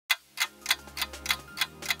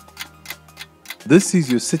This is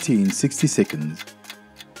your city in 60 seconds.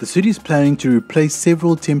 The city is planning to replace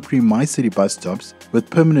several temporary MyCiTi bus stops with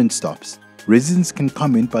permanent stops. Residents can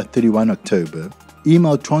comment by 31 October,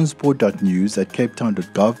 email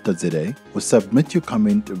transport.news@capetown.gov.za or submit your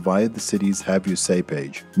comment via the city's Have Your Say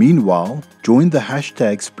page. Meanwhile, join the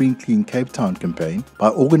hashtag Spring Clean Cape Town campaign by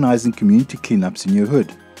organising community cleanups in your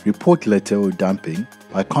hood. Report litter or dumping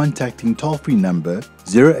by contacting toll-free number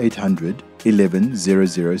 0800 11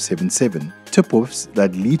 0077. Tip-offs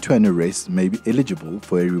that lead to an arrest may be eligible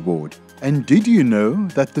for a reward. And did you know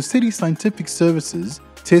that the City Scientific Services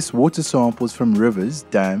tests water samples from rivers,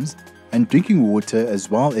 dams, and drinking water as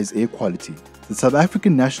well as air quality? The South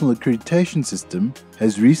African National Accreditation System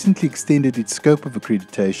has recently extended its scope of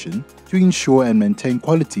accreditation to ensure and maintain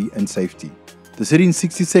quality and safety. The City in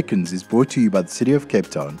 60 Seconds is brought to you by the City of Cape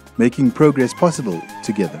Town, making progress possible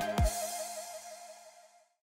together.